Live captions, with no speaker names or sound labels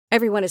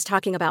Everyone is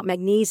talking about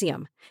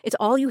magnesium. It's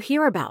all you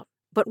hear about.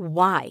 But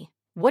why?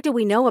 What do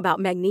we know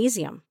about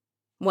magnesium?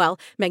 Well,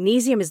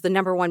 magnesium is the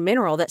number one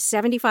mineral that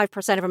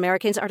 75% of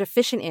Americans are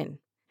deficient in.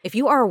 If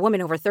you are a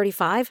woman over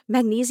 35,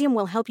 magnesium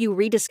will help you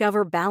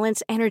rediscover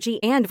balance,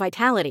 energy, and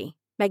vitality.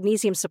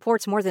 Magnesium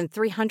supports more than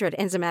 300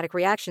 enzymatic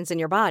reactions in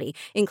your body,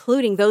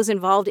 including those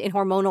involved in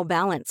hormonal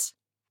balance.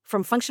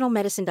 From functional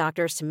medicine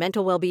doctors to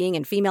mental well-being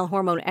and female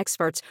hormone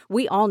experts,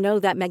 we all know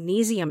that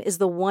magnesium is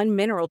the one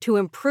mineral to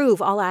improve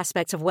all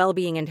aspects of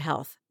well-being and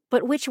health.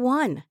 But which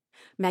one?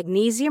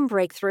 Magnesium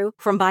Breakthrough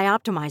from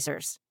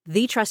Bioptimizers,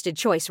 the trusted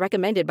choice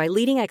recommended by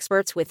leading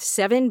experts with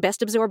 7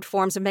 best-absorbed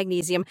forms of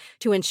magnesium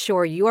to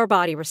ensure your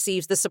body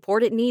receives the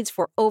support it needs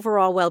for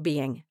overall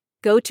well-being.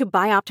 Go to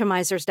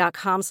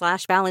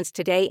bioptimizers.com/balance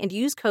today and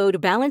use code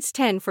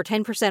BALANCE10 for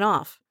 10%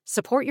 off.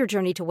 Support your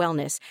journey to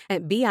wellness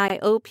at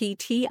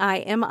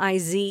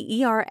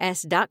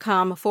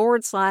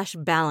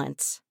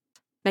bioptimizers.com/balance.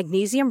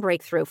 Magnesium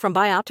Breakthrough from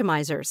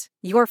Bioptimizers,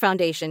 your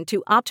foundation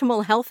to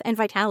optimal health and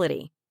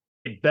vitality.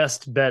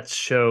 Best Bets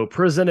show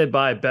presented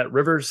by Bet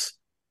Rivers.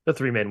 The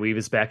three-man weave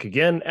is back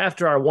again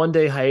after our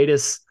one-day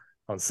hiatus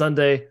on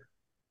Sunday.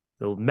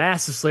 The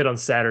massive slate on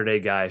Saturday,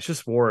 guys,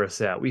 just wore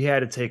us out. We had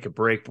to take a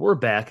break, but we're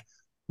back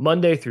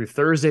Monday through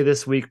Thursday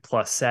this week,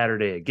 plus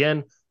Saturday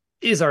again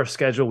is our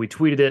schedule. We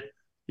tweeted it.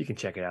 You can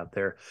check it out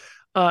there.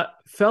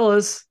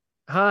 Fellas,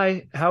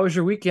 hi. How was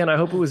your weekend? I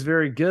hope it was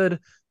very good.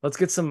 Let's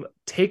get some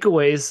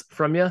takeaways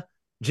from you.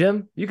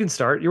 Jim, you can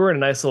start. You're wearing a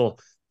nice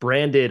little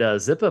branded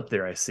zip up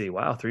there, I see.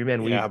 Wow,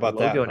 three-man weave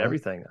logo and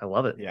everything. I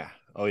love it. Yeah.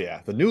 Oh, yeah.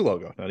 The new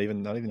logo, not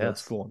even the old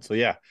school one. So,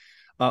 yeah.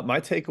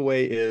 My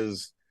takeaway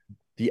is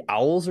the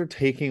Owls are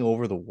taking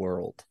over the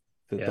world.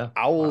 The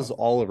Owls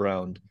all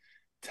around.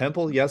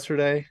 Temple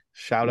yesterday.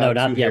 Shout out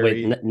to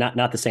Harry. Wait,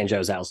 not the St.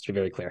 Joe's Owls, to be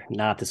very clear.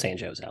 Not the St.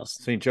 Joe's Owls.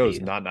 St. Joe's,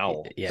 not an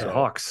owl. Yeah. So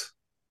Hawks.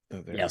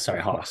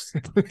 Hawks.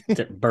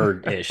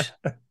 Bird-ish.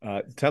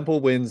 Temple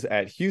wins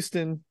at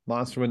Houston.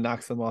 Monsterman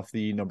knocks them off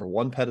the number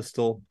 1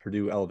 pedestal.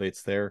 Purdue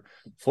elevates there.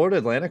 Florida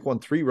Atlantic won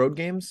 3 road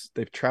games.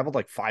 They've traveled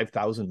like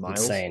 5,000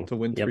 miles to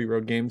win 3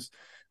 road games.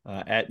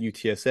 At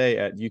UTSA,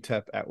 at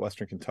UTEP, at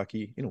Western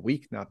Kentucky in a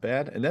week. Not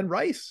bad. And then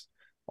Rice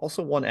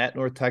also won at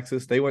North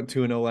Texas. They went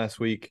 2-0 last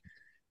week.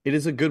 It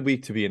is a good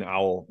week to be an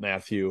Owl,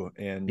 Matthew.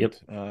 And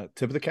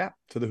tip of the cap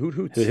to the Hoot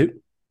Hoots.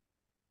 Hoot.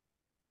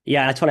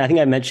 Yeah, that's funny. I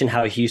think I mentioned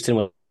how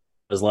Houston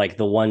was like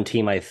the one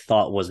team I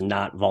thought was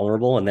not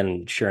vulnerable. And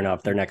then sure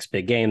enough, their next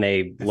big game,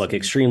 they look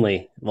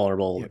extremely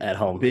vulnerable at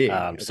home. Big.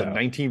 It's a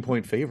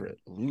 19-point favorite.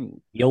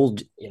 Ooh.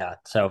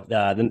 So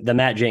the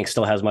Matt Jenks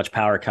still has much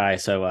power, Kai.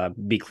 So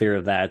be clear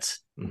of that.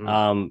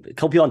 Mm-hmm. A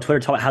couple people on Twitter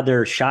talk about how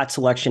their shot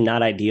selection,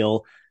 not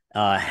ideal,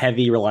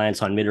 heavy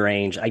reliance on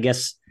mid-range. I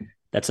guess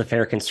that's a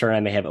fair concern I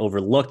may have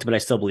overlooked, but I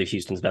still believe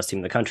Houston's the best team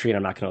in the country, and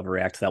I'm not going to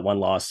overreact to that one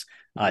loss.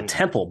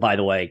 Temple, by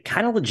the way,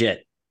 kind of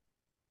legit.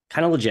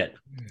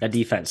 That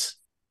defense.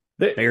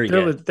 Very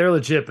good. They're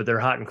legit, but they're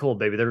hot and cold,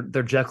 baby.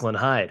 They're Jekyll and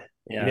Hyde.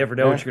 Yeah. You never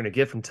know what you're going to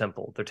get from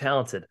Temple. They're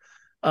talented.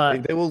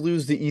 They will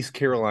lose to East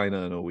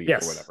Carolina in a week or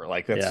whatever.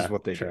 Like that's just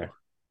what they do.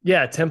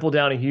 Yeah, Temple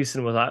down in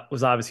Houston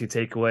was obviously a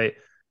takeaway.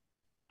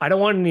 I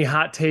don't want any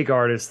hot take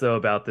artists though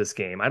about this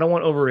game. I don't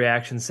want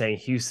overreaction saying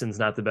Houston's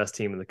not the best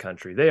team in the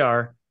country. They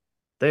are.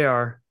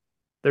 They're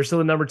still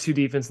the number 2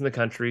 defense in the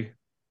country.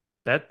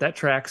 That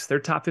tracks. They're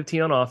top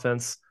 15 on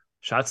offense.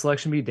 Shot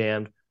selection be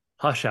damned.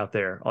 Hush out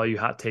there, all you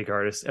hot take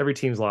artists. Every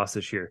team's lost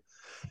this year.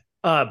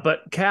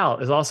 But Cal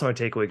is also my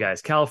takeaway,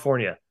 guys.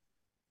 California,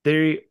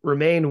 they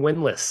remain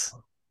winless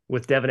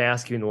with Devin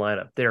Askew in the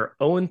lineup. They're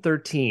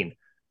 0-13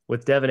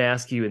 with Devin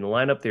Askew in the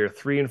lineup. They're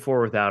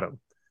 3-4 without him.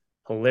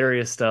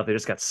 Hilarious stuff. They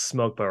just got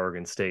smoked by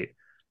Oregon State.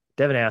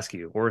 Devin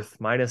Askew worth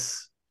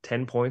minus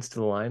 10 points to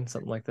the line,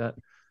 something like that.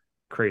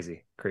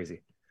 Crazy.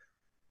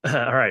 All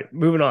right,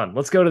 moving on.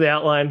 Let's go to the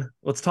outline.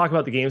 Let's talk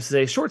about the games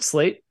today. Short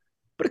slate,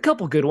 but a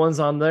couple good ones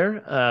on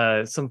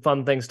there. Some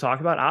fun things to talk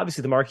about.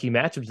 Obviously, the marquee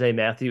matchup today,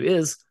 Matthew,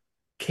 is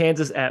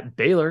Kansas at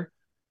Baylor.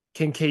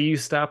 Can KU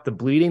stop the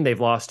bleeding? They've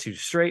lost 2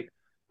 straight.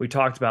 We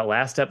talked about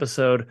last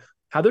episode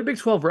how their Big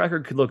 12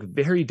 record could look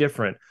very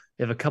different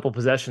if a couple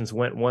possessions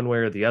went one way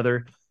or the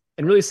other.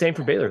 And really same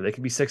for Baylor. They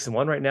could be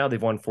 6-1 right now.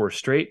 They've won 4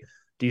 straight.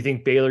 Do you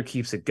think Baylor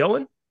keeps it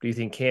going? Do you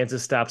think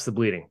Kansas stops the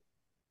bleeding?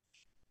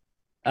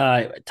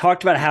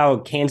 Talked about how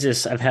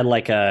Kansas, I've had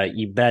like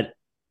you bet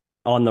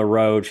on the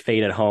road,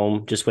 fade at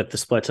home, just with the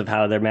splits of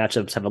how their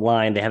matchups have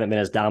aligned. They haven't been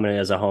as dominant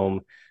as a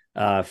home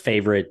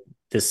favorite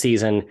this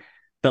season.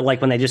 But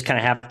like when they just kind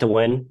of have to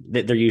win,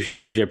 they're usually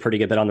a pretty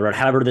good bet on the road.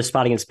 However, this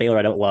spot against Baylor,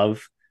 I don't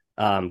love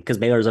because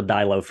Baylor's a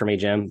buy low for me,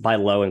 Jim. Buy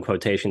low in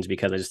quotations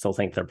because I just still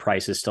think their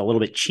price is still a little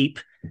bit cheap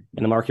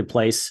in the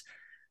marketplace.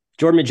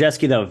 Jordan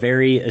Majeski, though,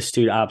 very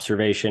astute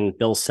observation.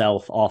 Bill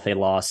Self off a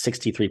loss,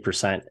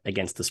 63%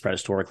 against the spread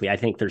historically. I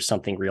think there's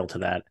something real to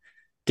that.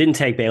 Didn't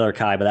take Baylor,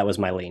 Kai, but that was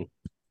my lean.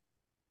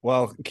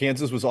 Well,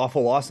 Kansas was off a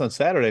loss on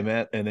Saturday,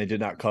 Matt, and they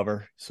did not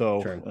cover.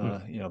 So,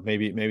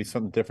 maybe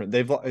something different.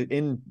 They've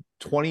in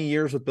 20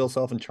 years with Bill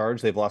Self in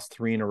charge, they've lost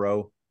 3 in a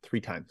row,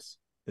 3 times.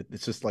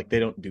 It's just like they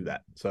don't do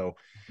that. So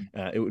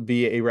it would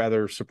be a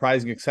rather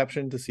surprising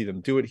exception to see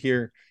them do it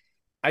here.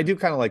 I do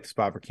kind of like the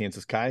spot for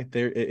Kansas, Kai.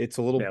 It's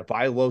a little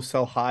buy low,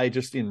 sell high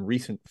just in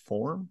recent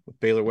form, with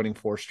Baylor winning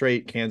 4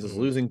 straight, Kansas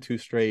losing 2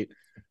 straight.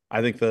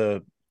 I think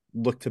the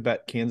look to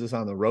bet Kansas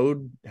on the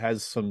road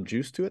has some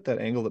juice to it, that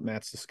angle that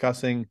Matt's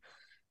discussing.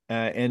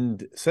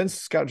 And since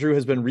Scott Drew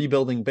has been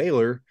rebuilding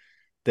Baylor,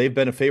 they've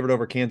been a favorite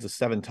over Kansas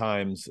 7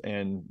 times,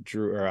 and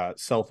Drew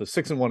Self is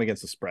 6-1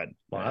 against the spread.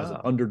 Wow. As an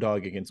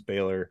underdog against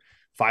Baylor,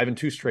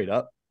 5-2 straight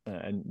up.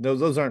 And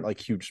those aren't like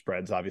huge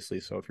spreads,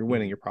 obviously. So if you're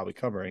winning, you're probably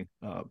covering.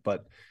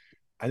 But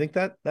I think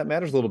that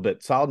matters a little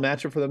bit. Solid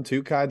matchup for them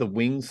too, Kai. The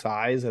wing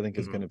size, I think,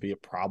 is going to be a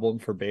problem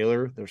for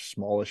Baylor. Their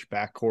smallish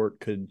backcourt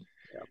could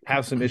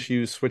have some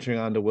issues switching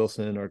on to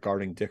Wilson or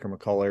guarding Dick or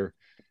McCullough.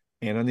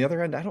 And on the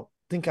other end, I don't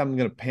think I'm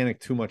going to panic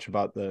too much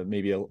about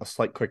maybe a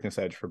slight quickness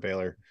edge for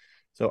Baylor.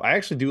 So I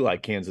actually do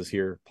like Kansas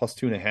here, plus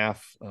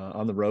 2.5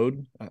 on the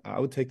road. I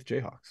would take the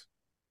Jayhawks.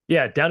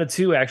 Yeah, down to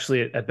 2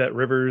 actually at Bet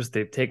Rivers.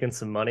 They've taken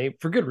some money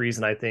for good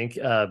reason, I think.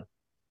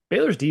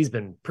 Baylor's D's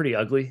been pretty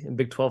ugly in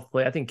Big 12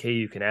 play. I think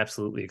KU can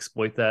absolutely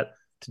exploit that.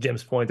 To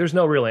Jim's point, there's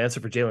no real answer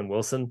for Jalen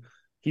Wilson.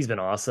 He's been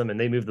awesome, and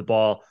they move the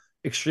ball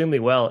extremely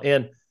well.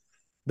 And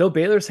though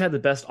Baylor's had the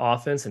best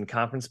offense in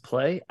conference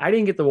play, I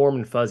didn't get the warm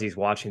and fuzzies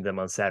watching them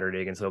on Saturday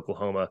against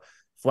Oklahoma.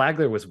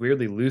 Flagler was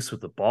weirdly loose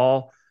with the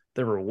ball.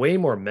 There were way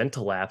more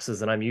mental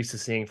lapses than I'm used to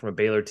seeing from a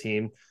Baylor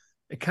team.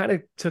 It kind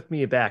of took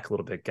me aback a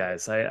little bit,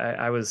 guys.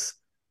 I was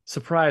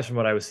surprised from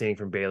what I was seeing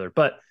from Baylor,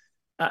 but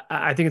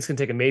I think it's going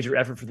to take a major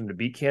effort for them to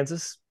beat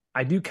Kansas.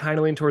 I do kind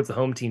of lean towards the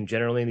home team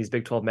generally in these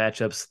Big 12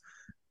 matchups,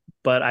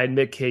 but I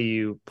admit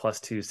KU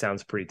plus 2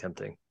 sounds pretty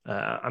tempting.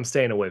 I'm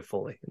staying away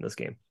fully in this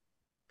game.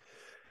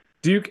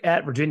 Duke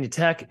at Virginia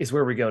Tech is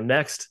where we go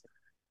next.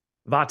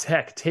 Va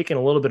Tech taking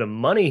a little bit of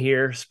money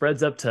here,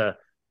 spreads up to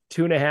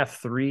 2.5,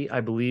 3,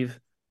 I believe,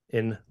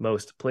 in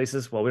most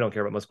places. Well, we don't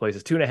care about most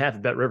places. 2.5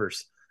 at Bet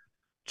Rivers.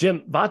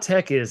 Jim, Va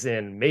Tech is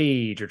in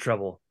major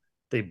trouble.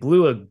 They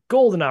blew a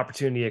golden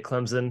opportunity at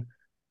Clemson,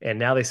 and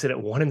now they sit at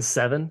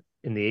 1-7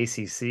 in the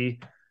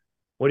ACC.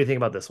 What do you think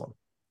about this one?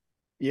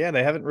 Yeah,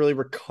 they haven't really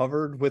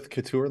recovered with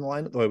Couture in the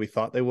lineup the way we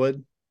thought they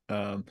would.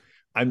 I'm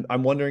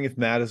wondering if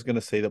Matt is going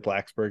to say that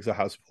Blacksburg's a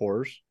house of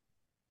horrors,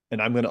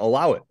 and I'm going to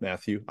allow it,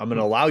 Matthew. I'm going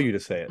to allow you to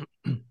say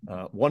it.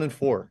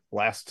 1-4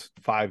 last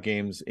 5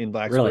 games in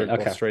Blacksburg, really?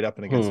 Okay. Both straight up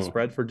and against the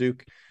spread for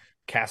Duke.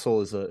 Castle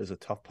is a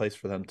tough place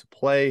for them to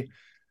play.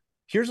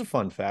 Here's a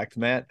fun fact,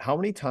 Matt. How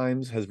many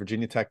times has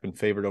Virginia Tech been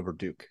favored over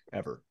Duke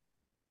ever?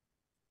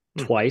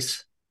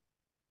 Twice.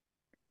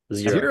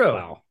 0.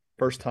 Wow.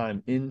 First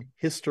time in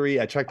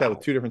history. I checked that with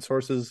 2 different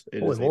sources.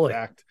 It is a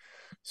fact.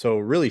 So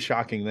really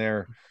shocking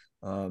there.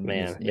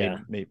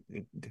 It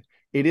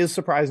is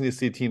surprising to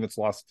see a team that's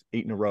lost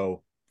 8 in a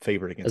row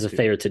favored against as a Duke.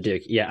 favorite to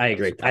Duke. Yeah, I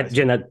agree.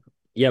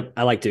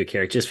 I like Duke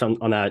here just from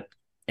on that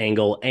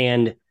angle.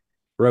 And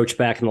Roach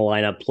back in the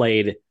lineup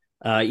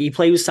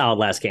he was solid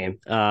last game.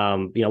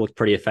 Looked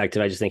pretty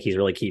effective. I just think he's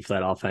really key for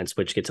that offense,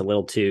 which gets a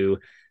little too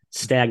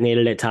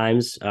stagnated at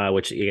times,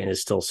 which again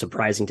is still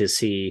surprising to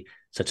see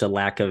such a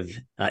lack of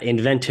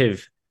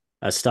inventive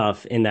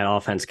stuff in that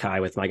offense,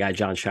 Kai, with my guy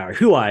John Schauer,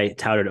 who I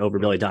touted over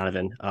Billy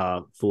Donovan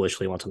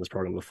foolishly once on this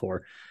program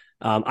before.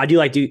 I do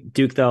like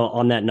Duke though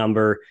on that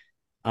number.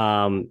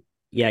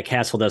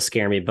 Castle does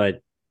scare me,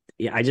 but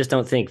I just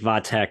don't think Va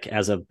Tech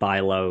as a buy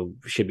low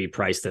should be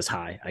priced this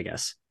high, I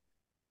guess.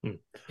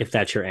 If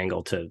that's your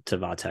angle to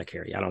Va Tech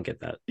here. I don't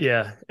get that.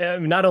 Yeah. I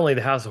mean, not only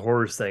the House of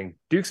Horrors thing,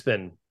 Duke's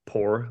been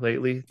poor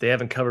lately. They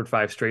haven't covered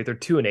 5 straight. They're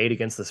 2-8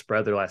 against the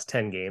spread their last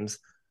 10 games.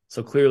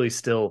 So clearly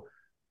still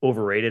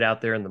overrated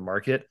out there in the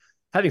market.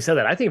 Having said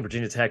that, I think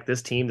Virginia Tech,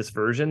 this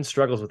version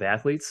struggles with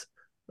athletes.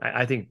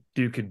 I think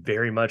Duke could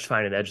very much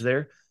find an edge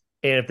there.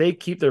 And if they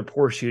keep their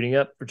poor shooting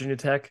up, Virginia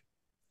Tech,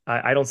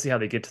 I don't see how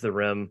they get to the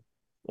rim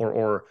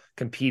or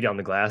compete on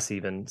the glass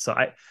even. So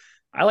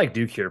I like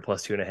Duke here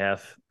plus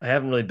 2.5. I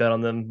haven't really bet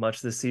on them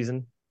much this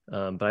season,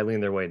 but I lean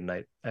their way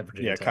tonight at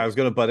Virginia Tech. I was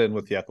going to butt in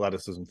with the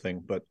athleticism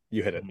thing, but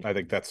you hit it. I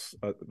think that's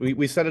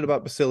we said it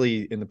about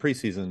Basili in the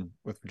preseason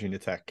with Virginia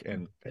Tech,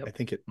 and I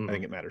think it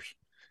matters.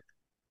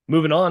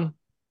 Moving on,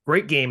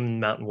 great game in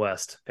Mountain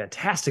West,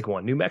 fantastic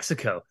one. New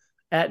Mexico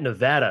at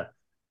Nevada.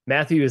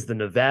 Matthew is the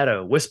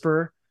Nevada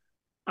whisperer.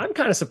 I'm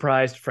kind of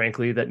surprised,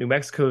 frankly, that New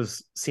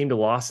Mexico's seemed to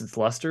lost its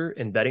luster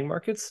in betting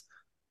markets.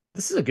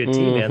 This is a good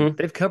team, man.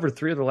 They've covered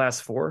 3 of the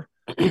last 4.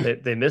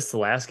 They missed the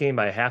last game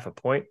by 0.5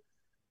 point.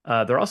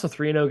 They're also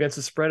 3-0 against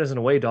the spread as an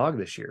away dog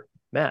this year.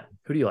 Matt,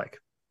 who do you like?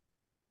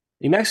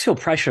 New Mexico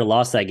pressure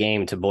lost that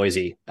game to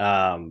Boise.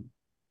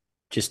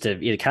 Just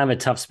kind of a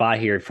tough spot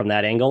here from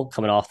that angle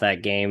coming off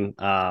that game.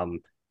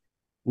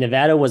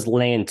 Nevada was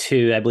laying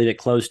 2. I believe it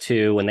closed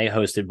 2 when they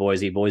hosted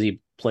Boise. Boise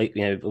played,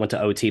 went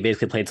to OT,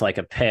 basically played to like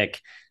a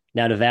pick.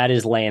 Now Nevada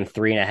is laying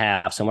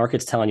 3.5. So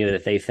market's telling you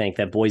that they think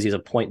that Boise is a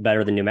point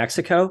better than New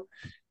Mexico.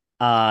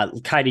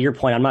 Kai, to your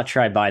point, I'm not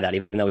sure I buy that,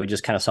 even though we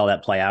just kind of saw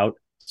that play out.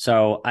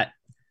 So I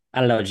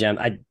don't know, Jim.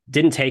 I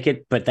didn't take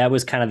it, but that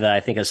was kind of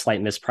I think a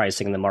slight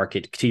mispricing in the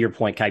market. To your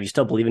point, Kai, you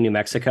still believe in New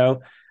Mexico.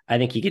 I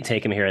think you can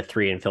take them here at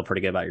 3 and feel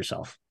pretty good about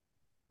yourself.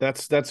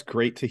 That's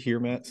great to hear,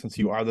 Matt. Since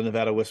you are the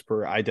Nevada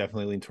whisperer, I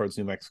definitely lean towards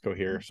New Mexico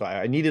here. So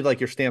I needed like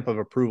your stamp of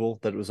approval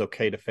that it was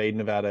okay to fade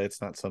Nevada.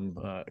 It's not some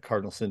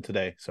cardinal sin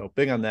today. So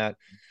big on that.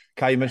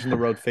 Kai, you mentioned the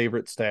road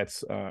favorite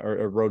stats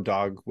or road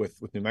dog with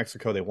New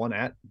Mexico. They won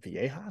at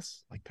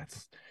Viejas. Like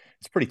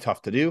it's pretty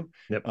tough to do.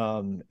 Yep.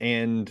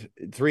 And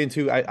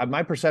 3-2,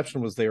 my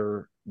perception was they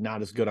were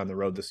not as good on the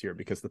road this year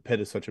because the pit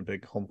is such a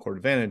big home court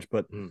advantage,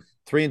 but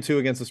 3-2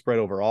 against the spread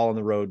overall on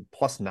the road,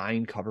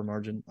 +9 cover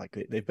margin. Like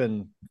they've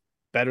been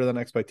better than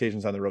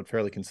expectations on the road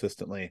fairly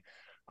consistently.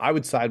 I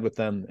would side with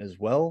them as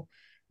well.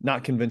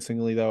 Not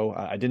convincingly though.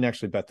 I didn't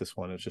actually bet this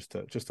one. It's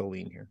just a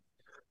lean here.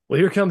 Well,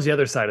 here comes the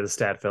other side of the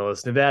stat,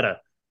 fellas. Nevada,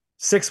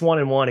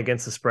 6-1-1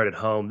 against the spread at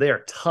home. They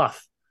are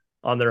tough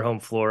on their home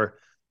floor.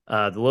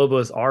 The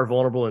Lobos are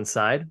vulnerable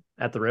inside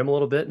at the rim a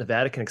little bit.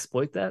 Nevada can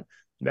exploit that.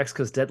 New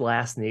Mexico's dead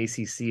last in the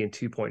ACC in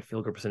 2-point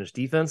field goal percentage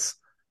defense.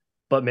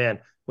 But man,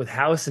 with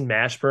House and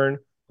Mashburn,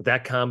 with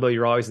that combo,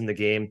 you're always in the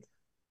game.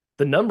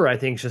 The number, I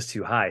think, is just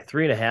too high.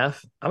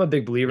 3.5. I'm a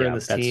big believer in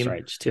this team. That's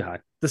right. It's too high.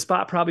 The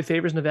spot probably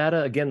favors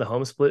Nevada. Again, the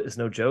home split is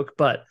no joke,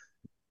 but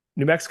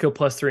New Mexico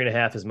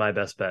 +3.5 is my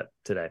best bet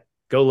today.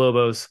 Go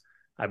Lobos.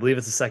 I believe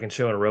it's the second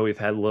show in a row we've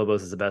had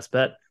Lobos as the best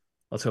bet.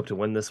 Let's hope to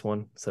win this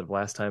one instead of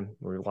last time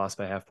where we lost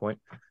by half point.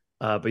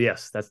 But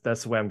yes,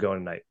 that's the way I'm going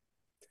tonight.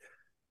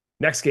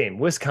 Next game,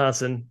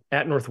 Wisconsin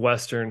at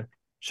Northwestern.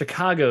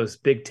 Chicago's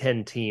Big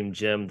Ten team,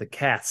 Jim, the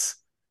Cats,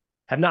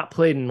 have not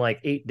played in like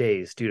 8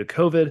 days due to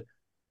COVID.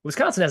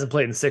 Wisconsin hasn't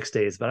played in 6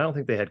 days, but I don't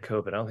think they had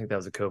COVID. I don't think that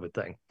was a COVID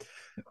thing.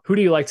 Who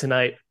do you like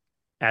tonight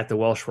at the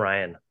Welsh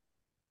Ryan?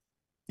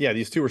 Yeah,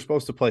 these two were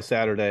supposed to play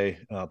Saturday,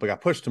 but got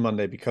pushed to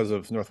Monday because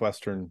of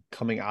Northwestern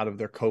coming out of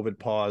their COVID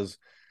pause.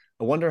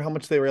 I wonder how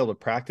much they were able to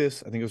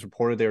practice. I think it was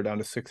reported they were down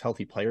to 6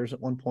 healthy players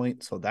at one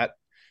point. So that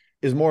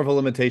is more of a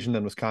limitation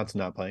than Wisconsin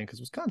not playing, because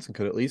Wisconsin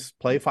could at least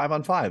play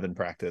 5-on-5 in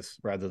practice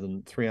rather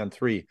than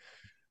 3-on-3.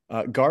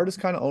 Guard has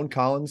kind of owned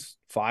Collins,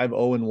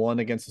 5-0-1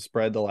 against the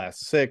spread the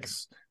last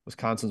 6.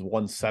 Wisconsin's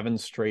won 7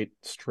 straight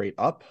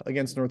up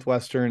against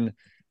Northwestern.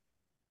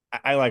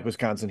 I like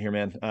Wisconsin here,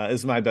 man.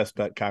 This is my best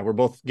bet, Kai. We're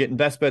both getting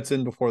best bets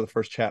in before the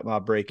first chat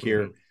mob break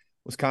here.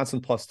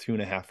 Wisconsin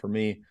 +2.5 for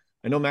me.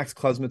 I know Max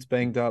Klesmit's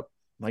banged up,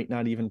 might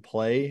not even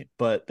play,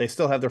 but they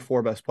still have their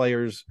 4 best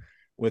players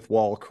with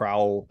Wall,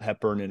 Crowell,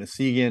 Hepburn, and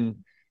Asigan.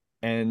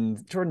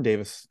 And Jordan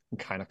Davis can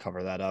kind of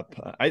cover that up.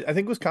 I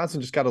think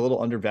Wisconsin just got a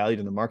little undervalued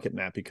in the market,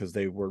 Matt, because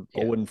they were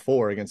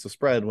 0-4 against the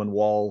spread when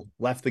Wall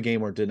left the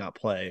game or did not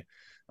play.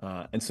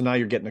 And so now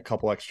you're getting a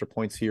couple extra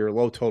points here,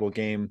 low total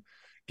game.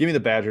 Give me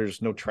the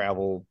Badgers, no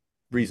travel,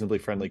 reasonably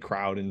friendly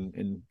crowd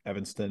in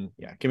Evanston.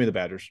 Yeah, give me the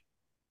Badgers.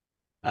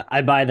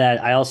 I buy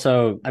that.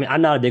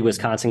 I'm not a big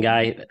Wisconsin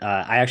guy.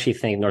 I actually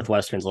think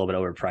Northwestern's a little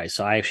bit overpriced.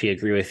 So I actually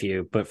agree with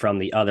you, but from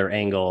the other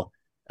angle,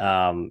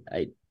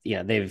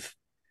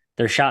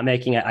 their shot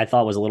making I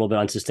thought was a little bit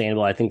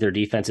unsustainable. I think their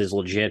defense is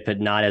legit, but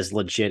not as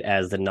legit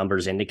as the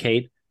numbers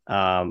indicate.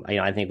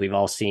 I think we've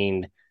all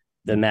seen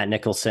the Matt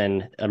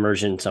Nicholson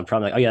emergence. I'm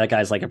probably like, oh yeah, that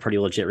guy's like a pretty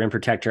legit rim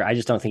protector. I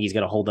just don't think he's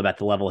going to hold up at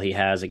the level he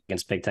has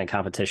against Big Ten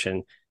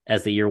competition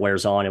as the year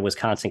wears on, and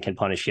Wisconsin can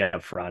punish you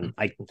up front.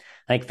 I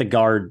think the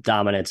guard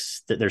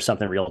dominance, there's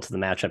something real to the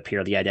matchup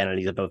here, the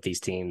identities of both these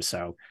teams.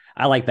 So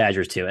I like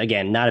Badgers too.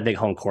 Again, not a big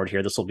home court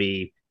here. This will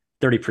be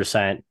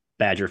 30%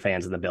 Badger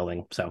fans in the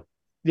building. So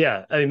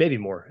yeah, I mean, maybe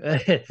more.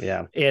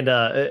 Yeah. And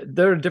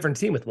they're a different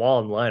team with Wall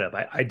in the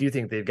lineup. I do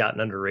think they've gotten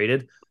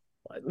underrated.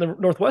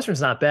 Northwestern's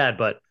not bad,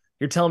 but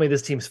you're telling me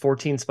this team's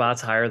 14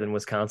 spots higher than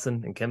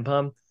Wisconsin and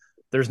KenPom?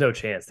 There's no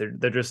chance.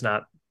 They're just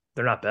not.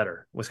 They're not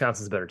better.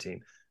 Wisconsin's a better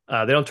team.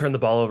 They don't turn the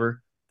ball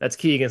over. That's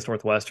key against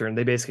Northwestern.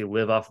 They basically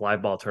live off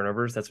live ball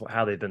turnovers. That's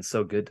how they've been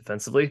so good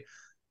defensively.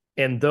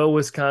 And though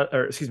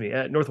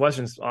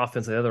Northwestern's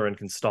offense on the other end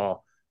can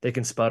stall, they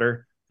can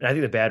sputter. And I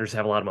think the Badgers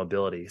have a lot of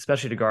mobility,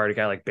 especially to guard a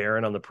guy like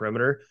Barron on the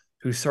perimeter,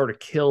 who sort of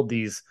killed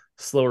these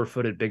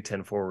slower-footed Big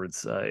Ten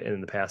forwards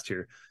in the past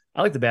year.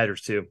 I like the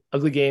Badgers too.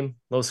 Ugly game,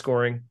 low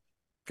scoring.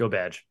 Go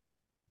Badge.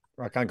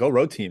 Rock on, go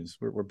road teams.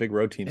 We're big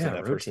road teams in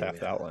that first team,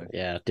 half outline.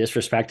 Yeah,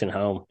 disrespecting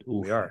home.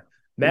 Oof. We are.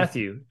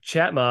 Matthew,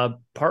 Chat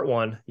Mob, part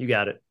 1. You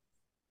got it.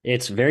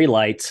 It's very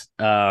light.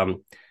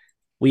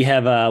 We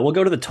have we'll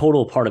go to the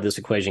total part of this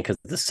equation because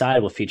the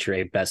side will feature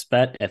a best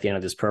bet at the end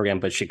of this program.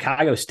 But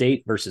Chicago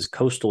State versus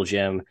Coastal,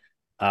 Jim.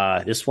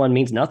 This one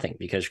means nothing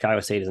because Chicago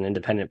State is an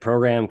independent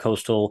program.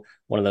 Coastal,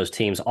 one of those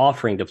teams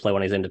offering to play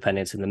one of these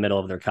independents in the middle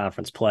of their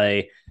conference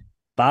play.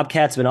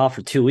 Bobcats have been off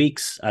for 2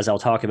 weeks, as I'll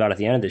talk about at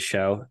the end of this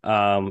show.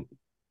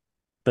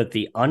 But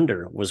the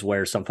under was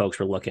where some folks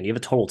were looking. You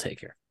have a total take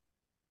here.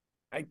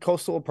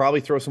 Coastal will probably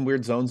throw some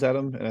weird zones at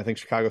them, and I think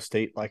Chicago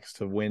State likes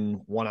to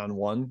win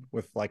one-on-one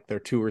with like their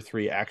 2 or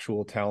 3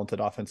 actual talented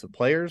offensive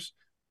players.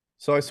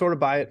 So I sort of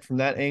buy it from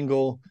that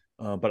angle,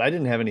 but I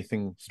didn't have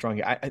anything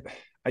strong. I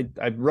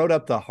wrote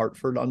up the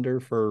Hartford under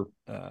for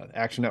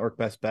Action Network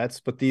best bets,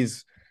 but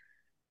these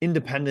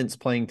independents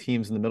playing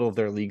teams in the middle of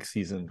their league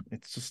season,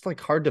 it's just like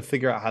hard to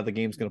figure out how the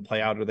game's going to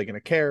play out. Are they going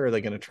to care? Are they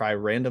going to try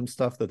random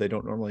stuff that they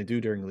don't normally do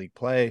during league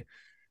play?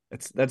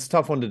 That's a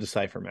tough one to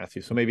decipher,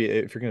 Matthew. So maybe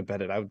if you're going to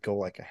bet it, I would go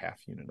like a half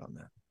unit on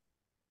that.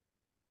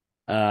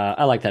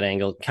 I like that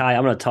angle. Kai,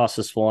 I'm going to toss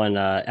this one.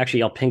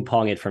 Actually, I'll ping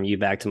pong it from you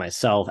back to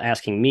myself,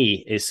 asking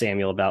me, is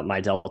Samuel about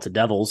my Delta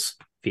Devils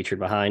featured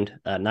behind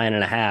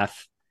 9.5.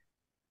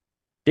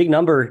 Big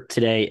number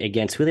today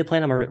against who they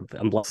playing?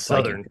 I'm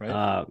Southern,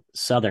 right?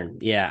 Southern.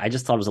 Yeah, I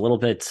just thought it was a little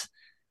bit.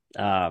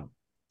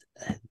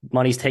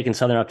 Money's taking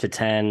Southern up to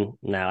 10.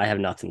 Now I have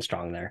nothing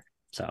strong there.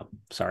 So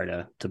sorry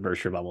to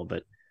burst your bubble,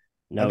 but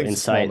no insight. It's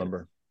a small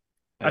number.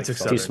 I took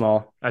too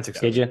small. I took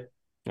Did you?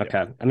 Okay.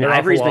 Yeah. I mean,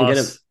 Ivory's been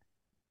good.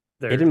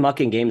 They've been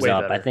mucking games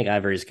up. Better. I think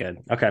Ivory's good.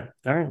 Okay.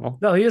 All right. Well,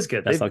 no, he is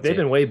good. They've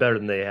been way better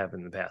than they have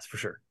in the past, for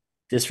sure.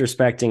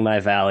 Disrespecting my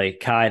Valley.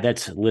 Kai,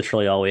 that's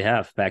literally all we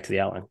have. Back to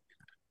the outline.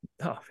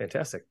 Oh,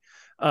 fantastic.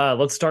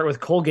 Let's start with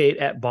Colgate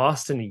at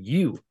Boston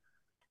U.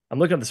 I'm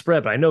looking at the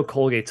spread, but I know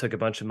Colgate took a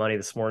bunch of money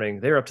this morning.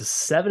 They're up to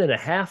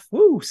 7.5.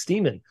 Woo,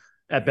 steaming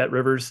at Bet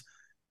Rivers.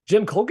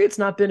 Jim, Colgate's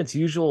not been its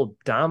usual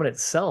dominant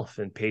self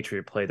in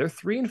Patriot play. They're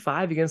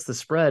 3-5 against the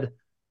spread.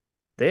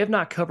 They have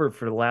not covered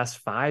for the last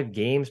 5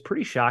 games.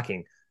 Pretty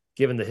shocking,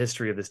 given the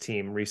history of this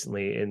team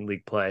recently in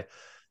league play.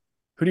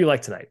 Who do you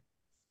like tonight?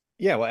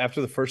 Yeah, well,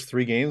 after the first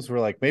 3 games, we're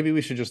like, maybe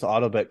we should just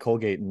auto bet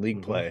Colgate in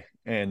league play.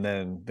 And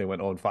then they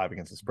went 0-5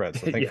 against the spread.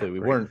 So thankfully we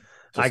weren't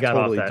just I got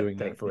totally off that, doing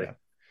thankfully. that.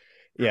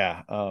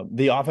 Yeah.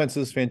 The offense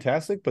is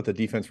fantastic, but the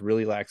defense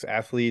really lacks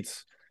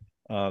athletes.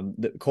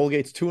 The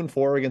Colgate's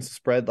 2-4 against the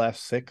spread,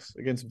 last 6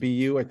 against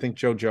BU. I think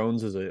Joe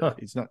Jones is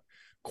he's not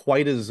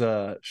quite as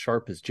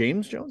sharp as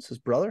James Jones, his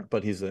brother,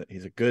 but he's a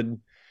good,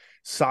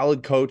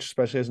 solid coach,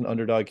 especially as an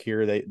underdog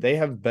here. They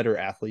have better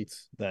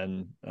athletes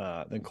than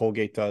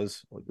Colgate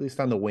does, at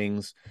least on the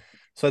wings.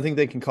 So I think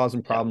they can cause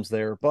some problems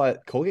there.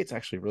 But Colgate's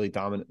actually really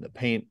dominant in the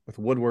paint with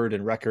Woodward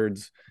and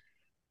records.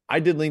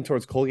 I did lean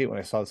towards Colgate when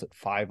I saw this at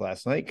 5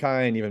 last night,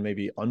 Kai, and even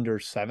maybe under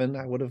 7.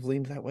 I would have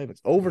leaned that way, but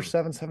it's over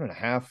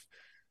 7.5.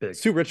 It's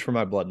too rich for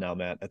my blood now,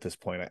 Matt. At this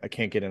point, I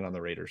can't get in on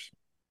the Raiders.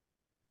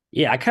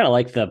 Yeah, I kind of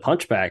like the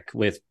punchback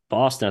with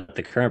Boston at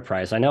the current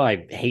price. I know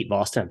I hate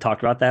Boston. I've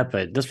talked about that,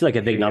 but it does feel like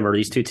a big number.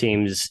 These two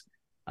teams,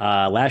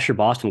 last year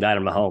Boston got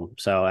them at home.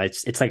 So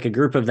it's like a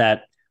group of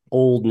that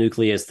old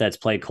nucleus that's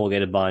played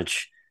Colgate a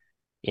bunch.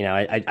 You know,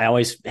 I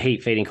always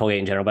hate fading Colgate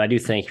in general, but I do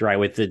think you're right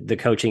with the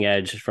coaching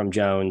edge from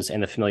Jones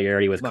and the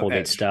familiarity with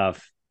Colgate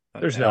stuff.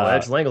 There's no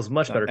edge. Langle's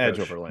much better edge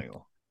coach. over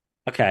Langle.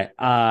 Okay.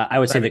 I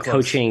would say the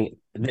coaching,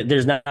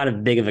 there's not a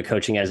big of a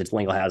coaching as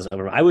Langle has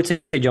over. I would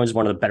say Jones is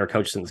one of the better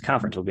coaches in this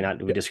conference.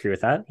 Would we disagree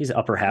with that? He's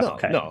upper half.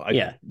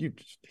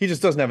 He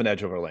just doesn't have an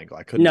edge over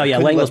Langle.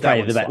 Langle's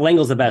probably the best.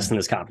 Langle's the best in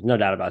this conference, no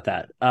doubt about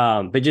that.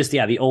 But just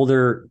the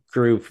older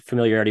group,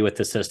 familiarity with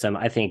the system.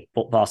 I think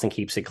Boston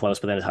keeps it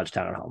close, but then a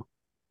touchdown at home.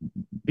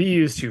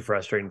 BU is too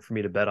frustrating for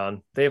me to bet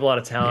on. They have a lot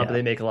of talent, but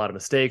they make a lot of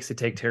mistakes. They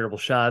take terrible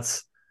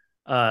shots.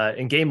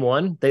 In game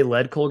 1, they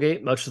led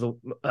Colgate most of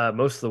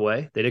the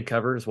way. They did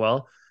cover as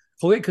well.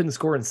 Colgate couldn't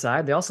score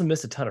inside. They also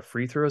missed a ton of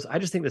free throws. I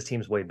just think this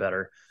team's way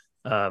better.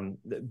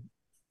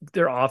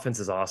 Their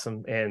offense is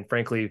awesome. And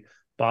frankly,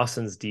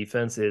 Boston's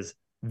defense is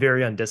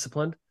very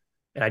undisciplined.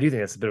 And I do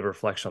think that's a bit of a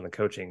reflection on the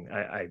coaching.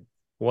 I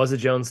was a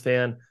Jones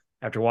fan.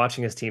 After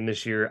watching his team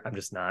this year, I'm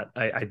just not.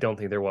 I don't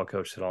think they're well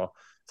coached at all.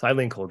 So I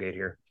lean Colgate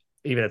here,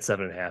 even at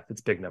 7.5.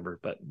 It's a big number,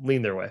 but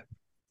lean their way.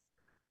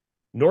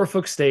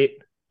 Norfolk State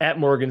at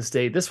Morgan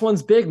State. This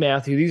one's big,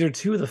 Matthew. These are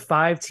 2 of the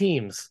 5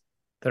 teams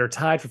that are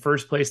tied for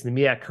first place in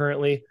the MEAC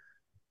currently.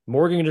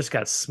 Morgan just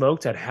got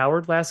smoked at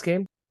Howard last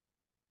game.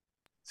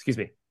 Excuse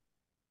me.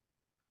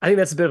 I think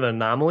that's a bit of an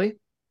anomaly,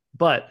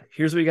 but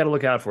here's what you got to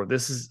look out for.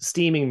 This is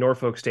steaming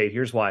Norfolk State.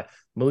 Here's why.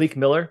 Malik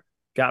Miller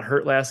got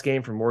hurt last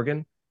game for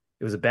Morgan.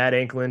 It was a bad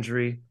ankle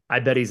injury. I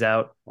bet he's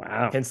out.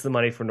 Wow. Hence the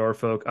money for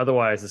Norfolk.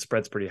 Otherwise, the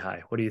spread's pretty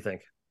high. What do you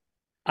think?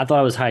 I thought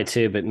it was high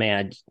too, but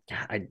man,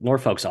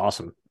 Norfolk's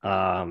awesome.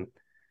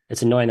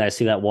 It's annoying that I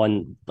see that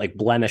one like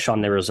blemish on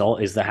their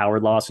result is the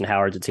Howard loss, and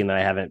Howard's a team that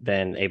I haven't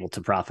been able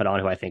to profit on,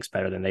 who I think is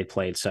better than they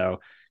played.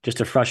 So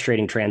just a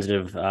frustrating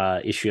transitive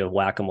issue of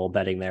whack-a-mole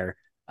betting there.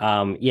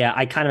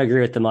 I kind of agree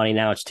with the money.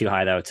 Now it's too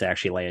high though to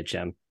actually lay it,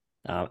 Jim.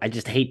 I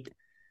just hate.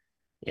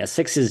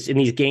 6 is in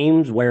these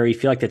games where you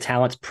feel like the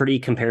talent's pretty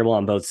comparable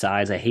on both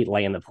sides. I hate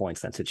laying the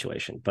points in that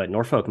situation, but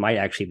Norfolk might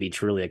actually be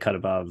truly a cut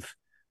above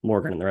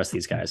Morgan and the rest of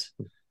these guys.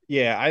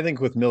 Yeah, I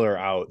think with Miller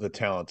out, the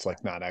talent's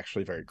like not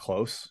actually very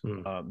close.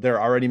 They're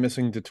already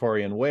missing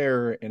Datorian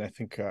Ware, and I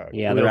think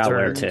they're out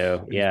Ware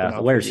too. Yeah,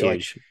 Ware's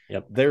huge.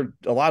 Yep.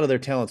 A lot of their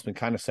talent's been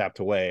kind of sapped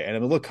away, and I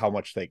mean, look how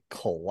much they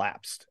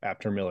collapsed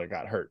after Miller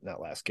got hurt in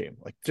that last game.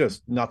 Like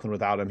just nothing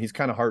without him. He's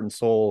kind of heart and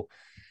soul,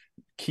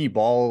 key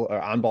ball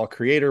or on ball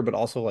creator, but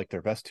also like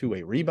their best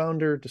 2-way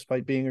rebounder,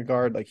 despite being a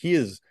guard. Like he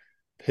is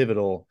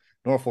pivotal.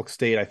 Norfolk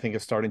State, I think,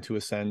 is starting to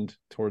ascend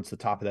towards the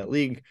top of that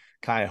league.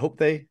 Kai, I hope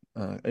they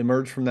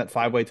emerge from that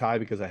 5-way tie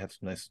because I have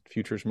some nice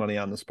futures money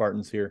on the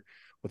Spartans here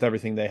with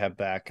everything they have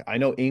back. I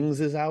know Ings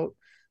is out,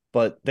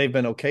 but they've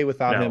been okay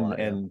without him,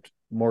 and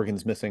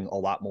Morgan's missing a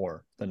lot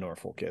more than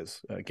Norfolk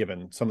is,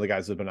 given some of the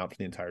guys that have been out for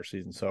the entire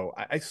season. So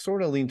I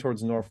sort of lean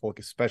towards Norfolk,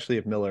 especially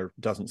if Miller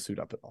doesn't suit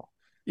up at all.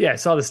 Yeah, I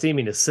saw the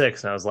steaming to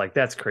 6, and I was like,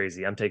 that's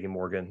crazy. I'm taking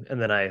Morgan.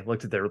 And then I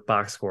looked at their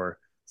box score.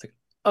 It's like,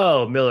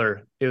 oh,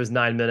 Miller, it was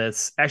 9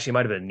 minutes. Actually, it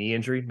might have been a knee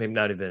injury, maybe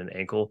not even an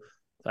ankle.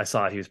 I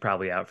saw he was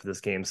probably out for this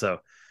game. So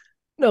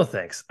no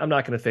thanks. I'm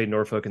not going to fade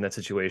Norfolk in that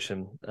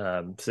situation.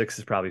 6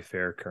 is probably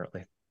fair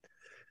currently.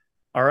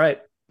 All right.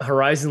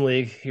 Horizon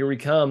League, here we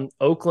come.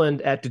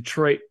 Oakland at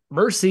Detroit.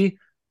 Mercy,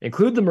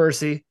 include the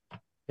Mercy.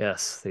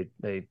 Yes,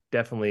 they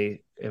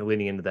definitely are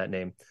leaning into that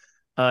name.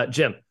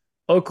 Jim,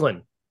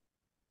 Oakland,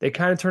 they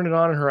kind of turned it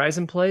on in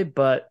Horizon play,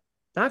 but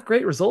not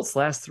great results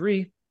last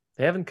 3.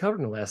 They haven't covered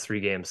in the last 3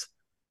 games.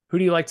 Who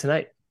do you like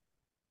tonight?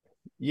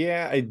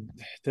 Yeah,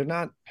 they're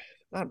not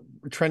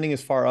trending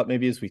as far up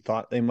maybe as we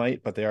thought they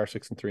might, but they are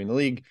 6-3 in the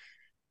league.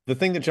 The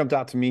thing that jumped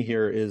out to me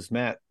here is,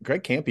 Matt,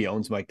 Greg Campy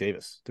owns Mike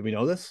Davis. Did we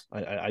know this?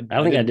 I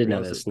don't think I did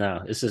know this.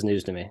 No, this is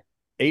news to me.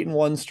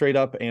 8-1 straight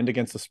up and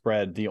against the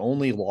spread. The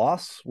only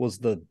loss was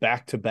the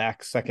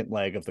back-to-back second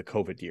leg of the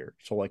COVID year.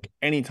 So like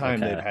anytime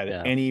they've had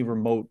any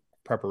remote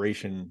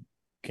preparation,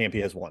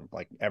 Campy has won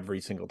like every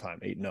single time,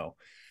 8-0.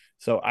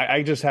 So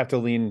I just have to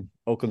lean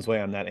Oakland's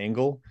way on that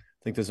angle.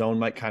 I think the zone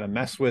might kind of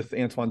mess with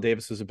Antoine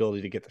Davis's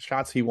ability to get the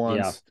shots he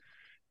wants.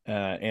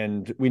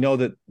 And we know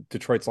that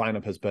Detroit's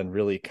lineup has been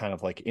really kind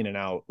of like in and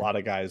out. A lot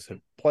of guys have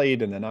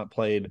played and then not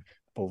played. I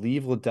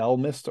believe Liddell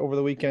missed over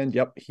the weekend.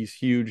 Yep, he's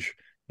huge.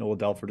 No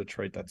Liddell for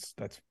Detroit. That's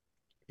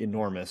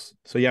enormous.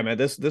 So yeah, man,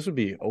 this would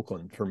be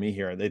Oakland for me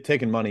here. They've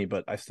taken money,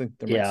 but I think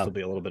there might still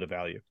be a little bit of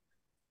value.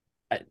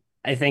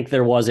 I think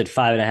there was at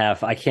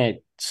 5.5. I can't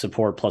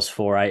support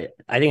 +4.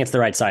 I think it's the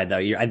right side though.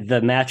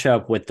 The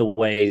matchup with the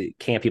way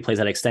Campy plays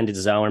that extended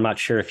zone. I'm not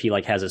sure if he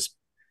like has a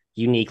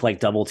unique like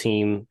double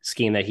team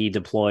scheme that he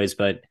deploys,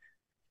 but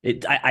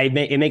it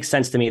makes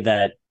sense to me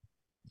that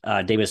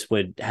Davis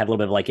would have a little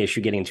bit of like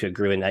issue getting into a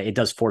groove, and it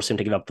does force him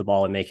to give up the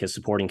ball and make his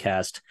supporting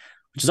cast,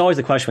 which is always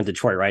the question with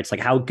Detroit, right? It's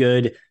like how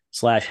good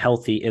 /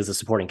 healthy is the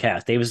supporting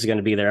cast? Davis is going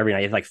to be there every night.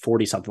 He had like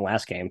 40 something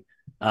last game.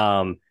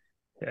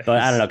 But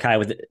I don't know, Kai,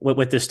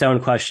 with the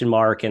Stone question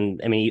mark,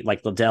 and I mean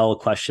like Liddell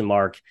question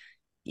mark,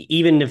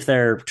 even if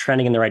they're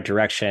trending in the right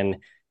direction,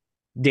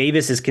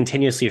 Davis is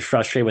continuously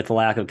frustrated with the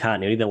lack of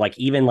continuity. That like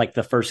even like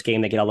the first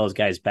game they get all those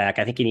guys back,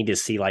 I think you need to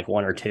see like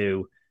 1 or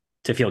 2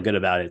 to feel good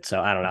about it. So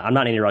I don't know. I'm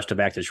not in any rush to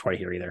back to Detroit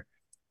here either.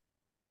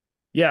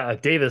 Yeah,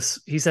 Davis,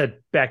 he's had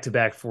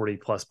back-to-back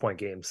 40-plus point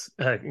games.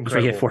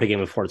 Incredible. He had 40 game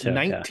before too.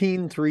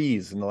 19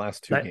 threes in the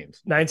last 2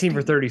 games. 19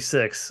 for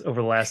 36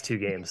 over the last 2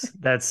 games.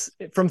 That's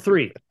from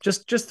 3,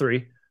 just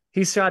 3.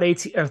 He's shot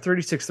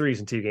 36 threes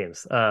in 2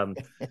 games.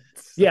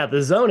 Yeah,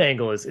 the zone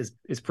angle is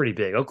pretty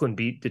big. Oakland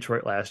beat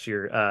Detroit last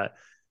year.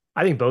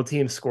 I think both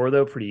teams score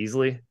though pretty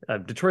easily.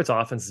 Detroit's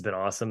offense has been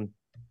awesome.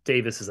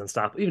 Davis is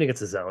unstoppable even against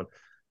the zone.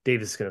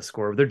 Davis is going to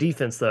score. Their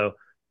defense though,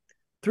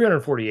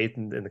 348th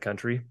in the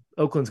country.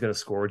 Oakland's going to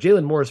score.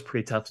 Jalen Moore is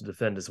pretty tough to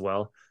defend as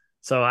well.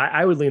 So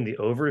I would lean the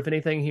over, if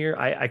anything, here.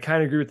 I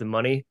kind of agree with the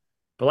money.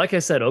 But like I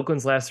said,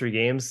 Oakland's last 3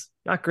 games,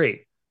 not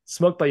great.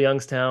 Smoked by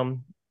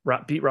Youngstown,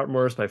 beat Rock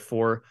Morris by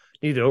 4,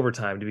 needed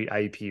overtime to beat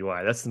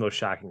IUPUI. That's the most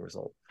shocking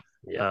result.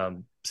 Yeah.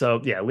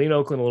 So, yeah, lean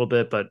Oakland a little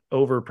bit, but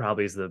over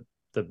probably is the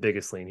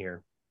biggest lean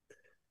here.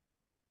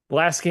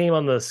 Last game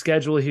on the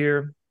schedule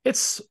here,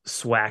 it's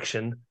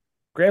Swaction.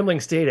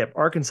 Grambling State at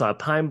Arkansas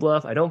Pine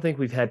Bluff. I don't think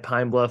we've had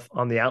Pine Bluff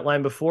on the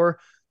outline before.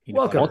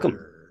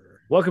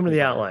 Welcome to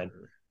the outline.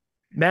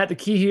 Matt, the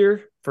key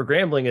here for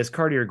Grambling is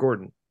Cartier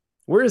Gordon.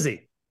 Where is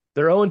he?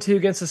 They're 0-2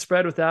 against the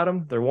spread without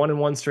him. They're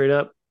 1-1 straight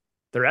up.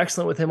 They're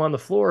excellent with him on the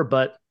floor,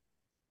 but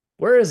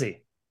where is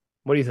he?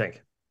 What do you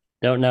think?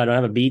 No, I don't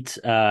have a beat.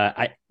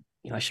 I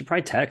should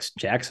probably text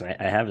Jackson.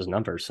 I have his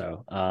number,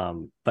 so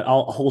but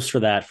I'll holster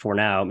that for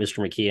now,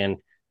 Mr. McKeon.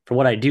 For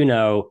what I do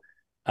know,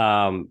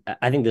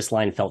 I think this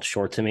line felt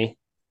short to me.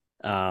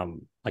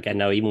 Like I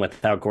know even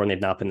without Gordon, they've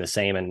not been the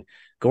same. And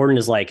Gordon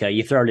is like,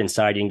 you throw it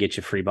inside, you can get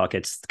you free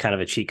buckets. It's kind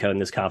of a cheat code in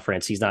this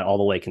conference. He's not all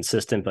the way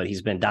consistent, but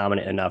he's been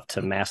dominant enough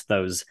to mask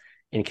those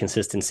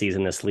inconsistencies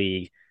in this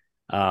league.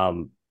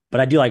 But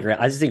I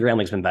just think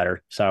Grambling's been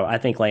better. So I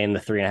think laying the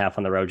 3.5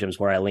 on the road gyms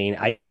where I lean.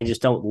 I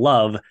just don't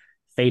love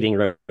fading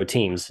road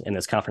teams in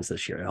this conference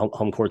this year.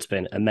 Home court's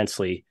been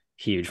immensely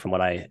huge from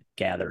what I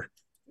gather.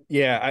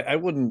 Yeah, I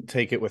wouldn't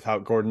take it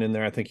without Gordon in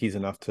there. I think he's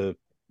enough to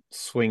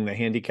swing the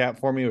handicap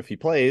for me. If he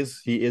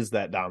plays, he is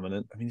that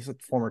dominant. I mean, he's a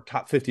former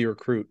top 50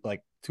 recruit,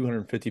 like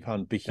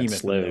 250-pound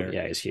behemoth in there.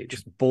 Yeah, he's huge.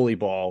 Just bully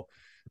ball.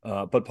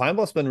 But Pine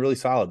Bluff's been really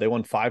solid. They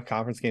won 5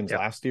 conference games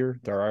last year.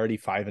 They're already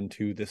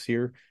 5-2 this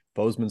year.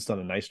 Bozeman's done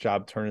a nice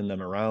job turning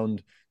them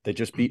around. They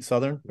just beat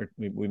Southern.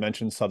 We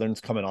mentioned Southern's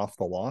coming off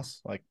the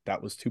loss. Like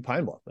that was to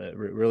Pine Bluff.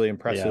 Really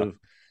impressive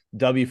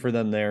W for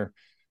them there.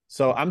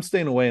 So I'm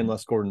staying away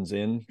unless Gordon's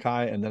in,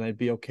 Kai, and then I'd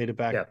be okay to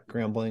back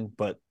Grambling.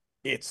 But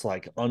it's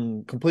like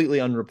completely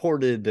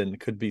unreported and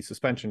could be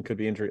suspension, could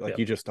be injury. Like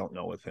you just don't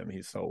know with him.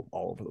 He's so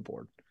all over the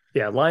board.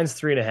 Yeah, line's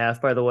 3.5,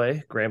 by the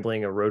way.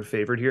 Grambling a road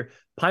favorite here.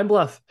 Pine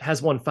Bluff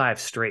has won 5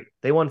 straight.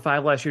 They won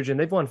 5 last year, Jim.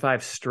 They've won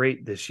 5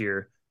 straight this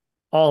year.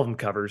 All of them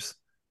covers,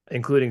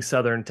 including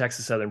Southern,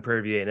 Texas Southern,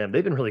 Prairie View A&M.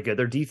 They've been really good.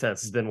 Their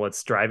defense has been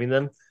what's driving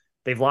them.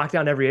 They've locked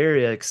down every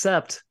area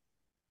except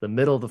the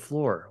middle of the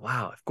floor.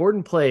 Wow. If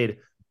Gordon played,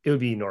 it would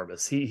be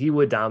enormous. He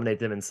would dominate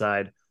them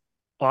inside.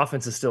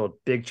 Offense is still a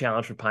big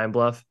challenge for Pine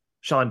Bluff.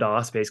 Sean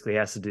Doss basically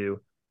has to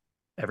do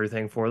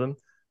everything for them.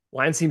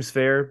 Line seems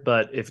fair,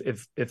 but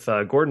if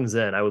Gordon's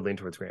in, I would lean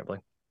towards Grambling.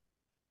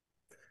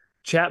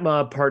 Chat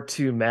Mob Part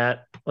 2,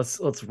 Matt.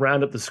 Let's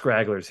round up the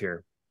scragglers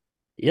here.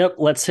 Yep,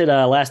 let's hit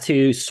last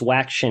two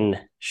SWACtion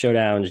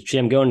showdowns.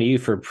 Jim, going to you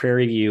for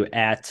Prairie View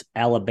at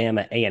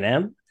Alabama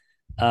A&M.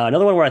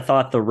 Another one where I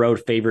thought the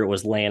road favorite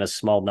was laying a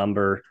small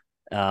number.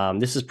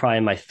 This is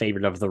probably my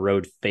favorite of the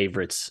road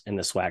favorites in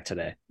the SWAC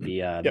today,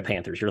 the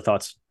Panthers. Your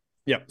thoughts?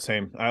 Yep,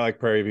 same. I like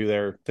Prairie View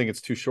there. I think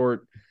it's too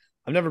short.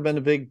 I've never been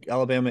a big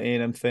Alabama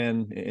A&M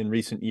fan in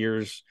recent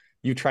years.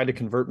 You tried to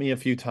convert me a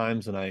few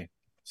times, and I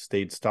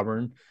stayed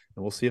stubborn.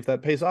 And we'll see if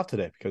that pays off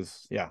today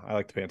because, I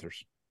like the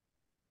Panthers.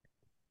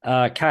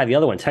 Kai, the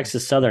other one,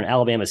 Texas Southern,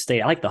 Alabama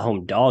State. I like the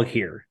home dog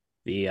here.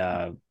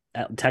 The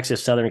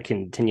Texas Southern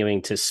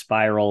continuing to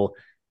spiral.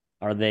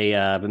 Are they,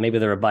 but maybe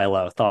they're a buy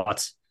low.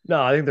 Thoughts?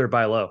 No, I think they're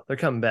buy low. They're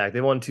coming back.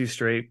 They won 2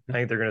 straight. I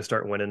think they're going to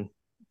start winning.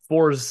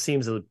 4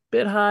 seems a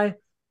bit high,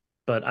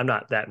 but I'm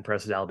not that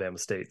impressed with Alabama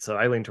State. So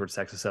I lean towards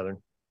Texas Southern.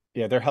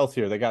 Yeah, they're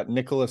healthier. They got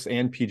Nicholas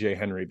and PJ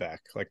Henry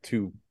back, like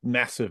 2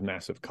 massive,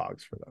 massive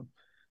cogs for them.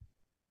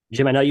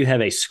 Jim, I know you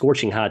have a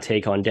scorching hot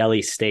take on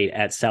Delhi State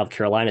at South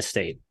Carolina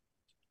State.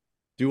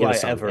 Do I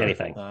ever?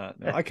 Anything? No,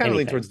 I kind of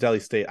lean towards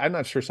Delhi State. I'm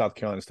not sure South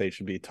Carolina State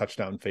should be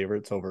touchdown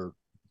favorites over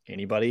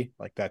anybody.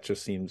 Like that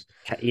just seems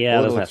that's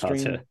my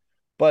thoughts too.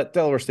 But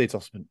Delaware State's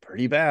also been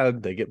pretty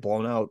bad. They get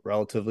blown out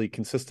relatively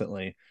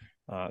consistently.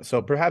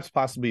 So perhaps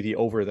possibly the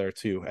over there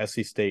too.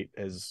 SC State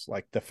is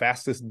like the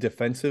fastest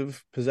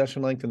defensive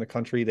possession length in the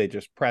country. They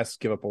just press,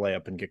 give up a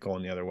layup, and get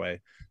going the other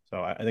way.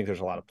 So I think there's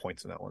a lot of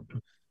points in that one.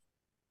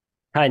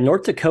 Hi,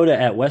 North Dakota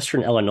at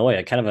Western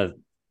Illinois, kind of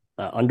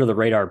a under the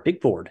radar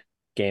big board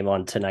game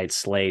on tonight's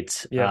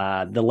slate.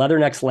 Yeah. The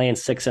Leathernecks laying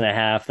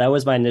 6.5. That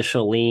was my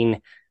initial lean.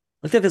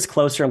 Looked at this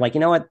closer. I'm like, you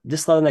know what?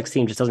 This Leathernecks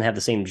team just doesn't have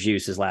the same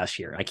juice as last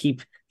year. I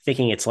keep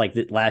thinking it's like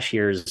last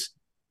year's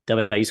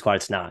WIU squad.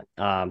 It's not.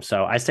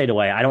 So I stayed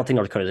away. I don't think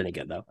North Dakota is any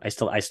good though.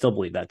 I still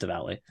believe that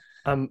devoutly.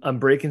 I'm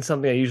breaking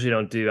something I usually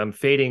don't do. I'm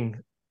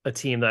fading a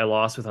team that I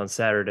lost with on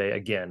Saturday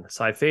again.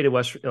 So I faded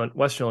Western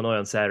Illinois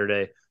on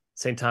Saturday.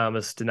 St.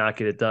 Thomas did not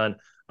get it done.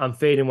 I'm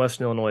fading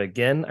Western Illinois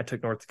again. I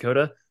took North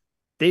Dakota.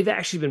 They've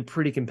actually been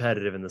pretty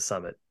competitive in the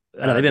Summit.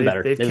 No, they've been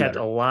better. They've kept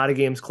a lot of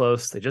games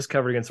close. They just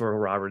covered against Oral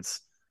Roberts.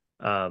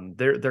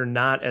 They're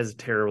not as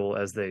terrible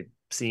as they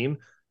seem.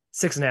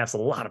 6.5 is a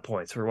lot of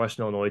points for a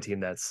Western Illinois team.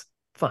 That's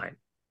fine.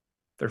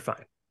 They're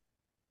fine.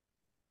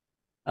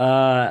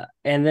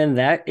 And then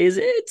that is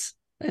it,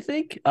 I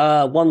think.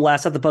 One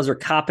last at the buzzer,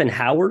 Coppin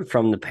Howard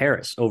from the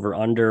Paris over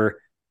under.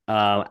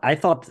 I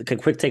thought a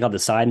quick take on the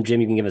side.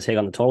 Jim, you can give a take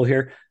on the total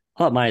here. I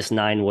thought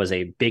 -9 was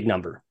a big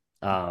number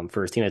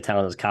for his team of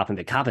talent as Coppin,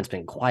 but Coppin's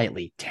been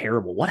quietly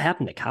terrible. What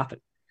happened to Coppin?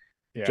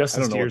 Yeah,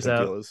 Justin Steers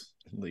out. Deal is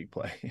in league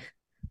play.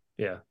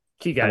 Yeah,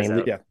 key guys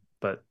out. Yeah,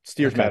 but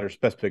Steers matters.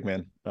 Best big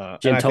man.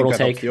 Jim, total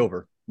take the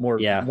over. More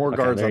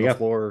guards on the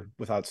floor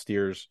without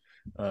Steers.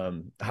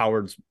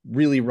 Howard's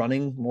really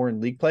running more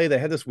in league play. They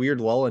had this weird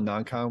lull in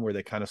non-con where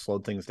they kind of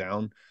slowed things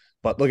down.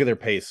 But look at their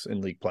pace in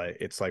league play.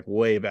 It's like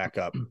way back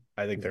up.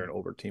 I think they're an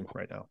over team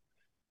right now.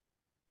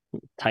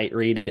 Tight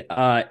read.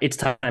 It's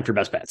time for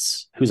best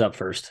bets. Who's up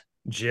first?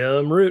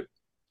 Jim Root.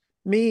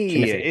 Me.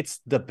 Timothy.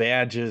 It's the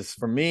Badges.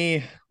 For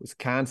me,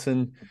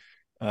 Wisconsin.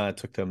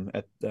 Took them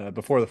at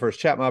before the first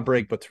chat mob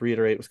break. But to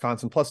reiterate,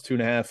 Wisconsin plus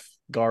 2.5.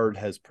 Guard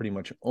has pretty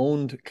much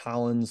owned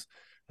Collins.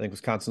 I think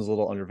Wisconsin's a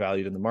little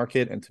undervalued in the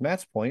market. And to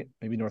Matt's point,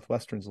 maybe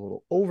Northwestern's a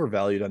little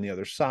overvalued on the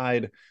other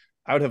side.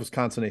 I would have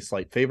Wisconsin a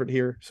slight favorite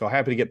here. So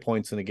happy to get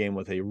points in a game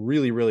with a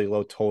really, really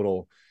low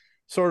total.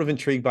 Sort of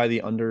intrigued by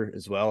the under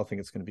as well. I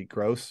think it's going to be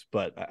gross,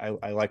 but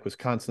I like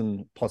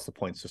Wisconsin plus the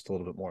points just a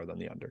little bit more than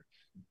the under.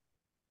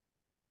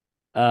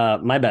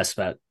 My best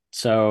bet.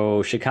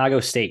 So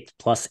Chicago State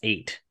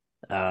 +8.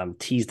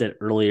 Teased it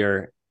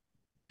earlier.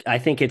 I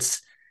think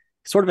it's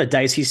sort of a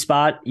dicey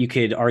spot. You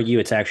could argue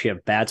it's actually a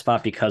bad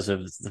spot because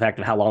of the fact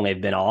of how long they've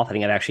been off. I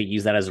think I've actually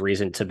used that as a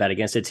reason to bet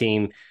against a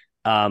team.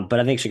 But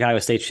I think Chicago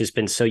State's just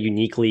been so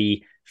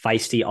uniquely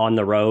feisty on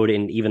the road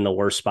in even the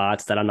worst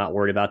spots that I'm not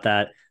worried about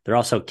that. They're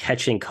also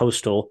catching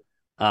Coastal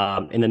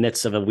in the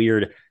midst of a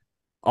weird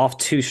off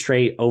 2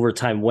 straight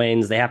overtime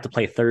wins. They have to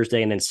play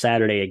Thursday and then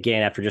Saturday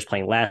again after just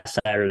playing last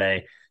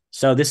Saturday.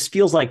 So this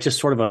feels like just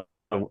sort of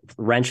a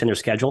wrench in their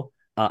schedule.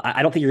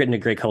 I don't think you're getting a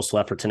great Coastal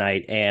effort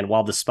tonight. And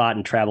while the spot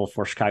and travel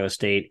for Chicago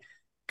State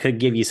could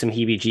give you some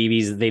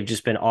heebie-jeebies, they've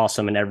just been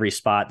awesome in every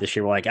spot this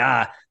year. We're like,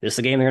 this is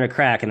a game they're going to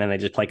crack, and then they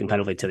just play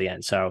competitively to the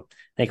end. So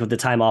I think with the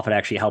time off, it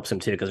actually helps them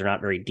too because they're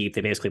not very deep.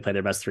 They basically play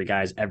their best 3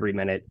 guys every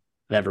minute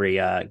of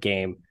every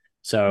game.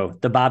 So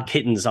the Bob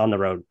Kittens on the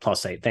road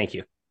 +8. Thank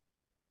you.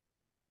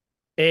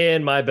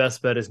 And my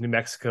best bet is New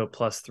Mexico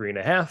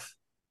 +3.5.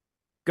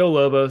 Go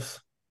Lobos.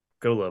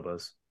 Go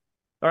Lobos.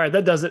 All right,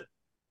 that does it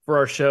for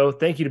our show.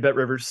 Thank you to Bet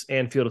Rivers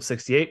and Field of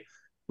 68.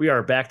 We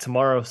are back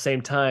tomorrow,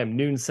 same time,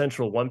 noon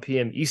Central, 1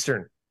 p.m.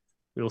 Eastern.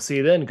 We will see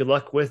you then. Good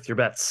luck with your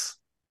bets.